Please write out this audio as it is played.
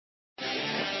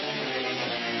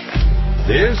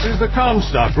This is the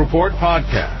Comstock Report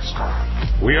podcast.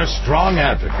 We are strong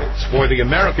advocates for the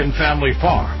American family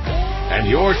farm and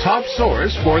your top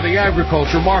source for the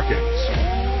agriculture markets.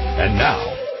 And now,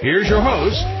 here's your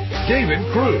host, David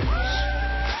Cruz.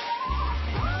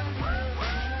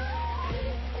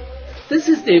 This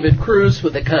is David Cruz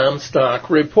with the Comstock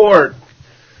Report.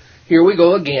 Here we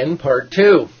go again, part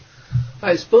 2.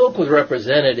 I spoke with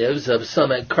representatives of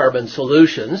Summit Carbon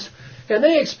Solutions, and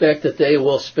they expect that they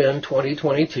will spend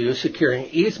 2022 securing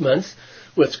easements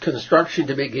with construction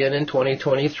to begin in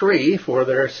 2023 for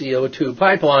their CO2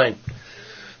 pipeline.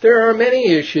 There are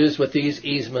many issues with these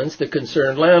easements that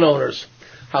concern landowners.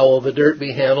 How will the dirt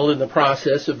be handled in the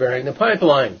process of burying the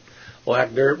pipeline?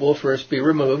 Black dirt will first be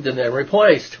removed and then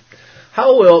replaced.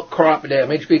 How will crop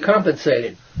damage be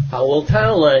compensated? How will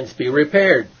tile lines be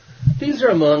repaired? These are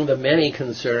among the many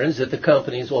concerns that the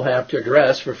companies will have to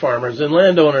address for farmers and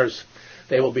landowners.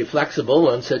 They will be flexible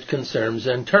on such concerns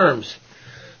and terms.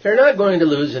 They're not going to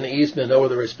lose an easement over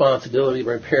the responsibility to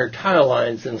repair tile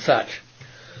lines and such.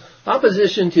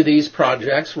 Opposition to these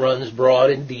projects runs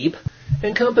broad and deep,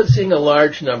 encompassing a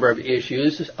large number of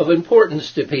issues of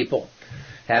importance to people.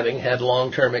 Having had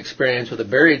long-term experience with a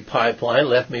buried pipeline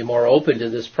left me more open to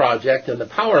this project than the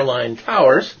power line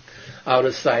towers, out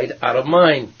of sight, out of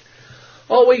mind.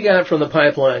 All we got from the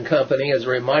pipeline company as a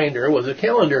reminder was a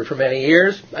calendar for many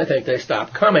years. I think they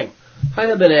stopped coming. I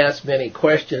have been asked many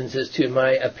questions as to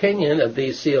my opinion of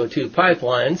these CO2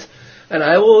 pipelines, and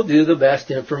I will do the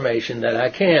best information that I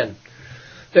can.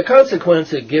 The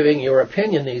consequence of giving your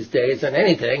opinion these days on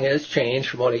anything has changed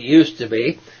from what it used to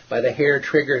be by the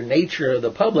hair-trigger nature of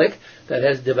the public that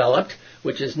has developed,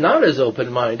 which is not as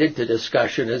open-minded to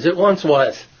discussion as it once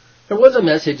was. There was a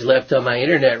message left on my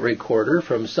internet recorder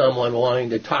from someone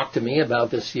wanting to talk to me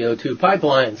about the CO2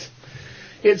 pipelines.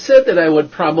 It said that I would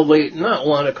probably not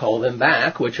want to call them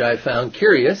back, which I found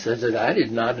curious, as I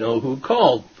did not know who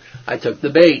called. I took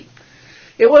the bait.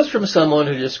 It was from someone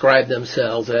who described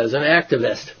themselves as an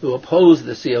activist who opposed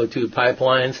the CO2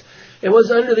 pipelines and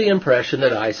was under the impression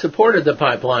that I supported the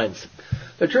pipelines.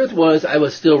 The truth was I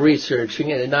was still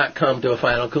researching and had not come to a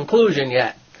final conclusion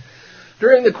yet.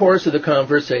 During the course of the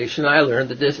conversation, I learned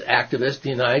that this activist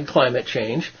denied climate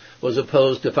change, was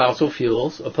opposed to fossil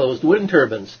fuels, opposed wind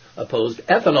turbines, opposed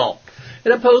ethanol,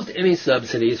 and opposed any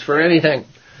subsidies for anything.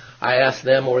 I asked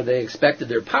them where they expected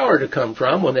their power to come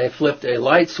from when they flipped a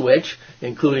light switch,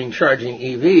 including charging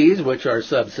EVs, which are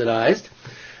subsidized,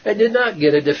 and did not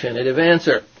get a definitive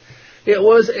answer. It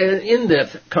was an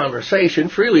in-depth conversation,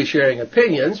 freely sharing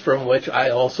opinions, from which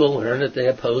I also learned that they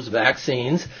oppose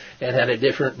vaccines and had a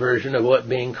different version of what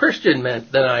being Christian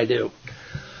meant than I do.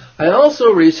 I also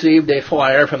received a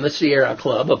flyer from the Sierra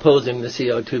Club opposing the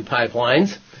CO2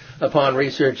 pipelines. Upon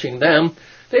researching them,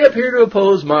 they appear to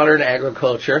oppose modern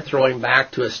agriculture, throwing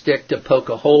back to a stick to poke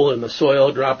a hole in the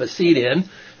soil, drop a seed in,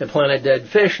 and plant a dead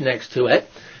fish next to it,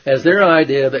 as their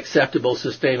idea of acceptable,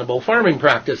 sustainable farming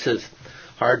practices.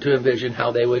 Hard to envision how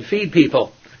they would feed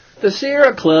people. The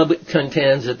Sierra Club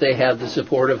contends that they have the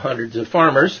support of hundreds of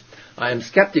farmers. I am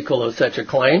skeptical of such a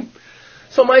claim.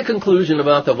 So my conclusion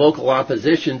about the vocal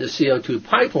opposition to CO2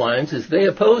 pipelines is they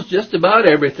oppose just about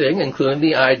everything, including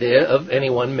the idea of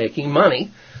anyone making money.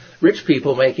 Rich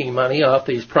people making money off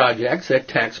these projects at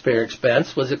taxpayer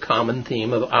expense was a common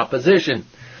theme of opposition.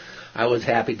 I was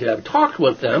happy to have talked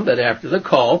with them, but after the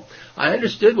call, I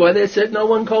understood why they said no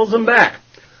one calls them back.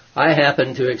 I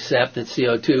happen to accept that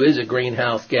CO2 is a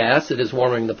greenhouse gas that is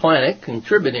warming the planet,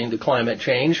 contributing to climate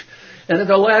change, and that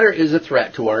the latter is a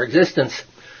threat to our existence.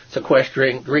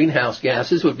 Sequestering greenhouse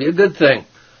gases would be a good thing.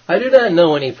 I do not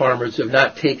know any farmers who have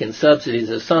not taken subsidies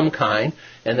of some kind,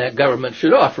 and that government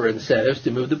should offer incentives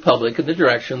to move the public in the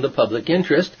direction of the public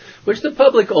interest, which the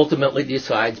public ultimately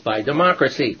decides by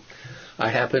democracy. I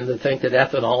happen to think that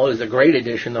ethanol is a great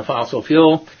addition to fossil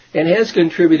fuel and has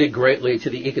contributed greatly to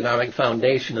the economic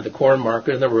foundation of the corn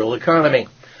market and the rural economy.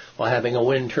 While having a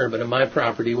wind turbine on my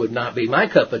property would not be my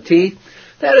cup of tea,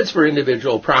 that is for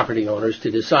individual property owners to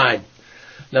decide.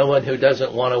 No one who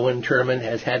doesn't want a wind turbine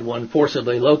has had one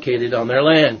forcibly located on their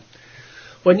land.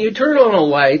 When you turn on a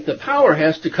light, the power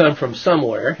has to come from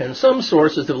somewhere, and some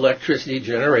sources of electricity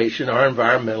generation are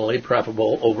environmentally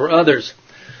preferable over others.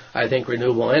 I think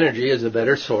renewable energy is a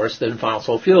better source than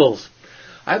fossil fuels.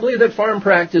 I believe that farm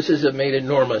practices have made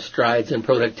enormous strides in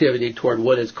productivity toward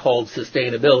what is called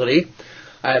sustainability.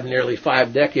 I have nearly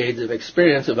 5 decades of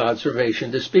experience of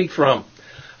observation to speak from.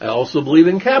 I also believe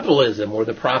in capitalism, where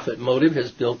the profit motive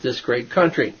has built this great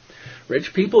country.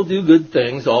 Rich people do good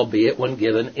things, albeit when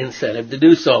given incentive to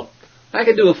do so. I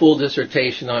could do a full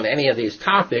dissertation on any of these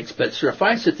topics, but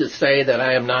suffice it to say that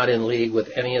I am not in league with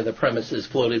any of the premises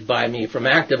floated by me from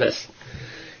activists.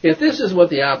 If this is what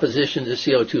the opposition to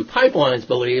CO2 pipelines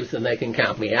believes, then they can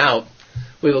count me out.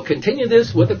 We will continue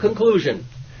this with a conclusion.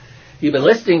 You've been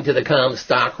listening to the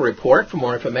Comstock Report. For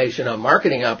more information on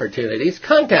marketing opportunities,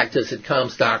 contact us at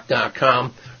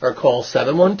Comstock.com or call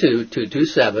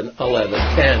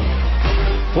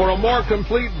 712-227-1110. For a more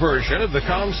complete version of the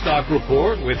Comstock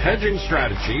Report with hedging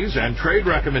strategies and trade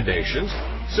recommendations,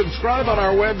 subscribe on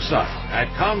our website at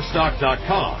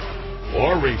Comstock.com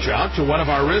or reach out to one of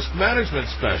our risk management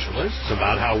specialists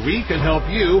about how we can help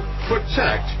you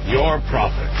protect your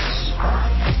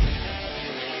profits.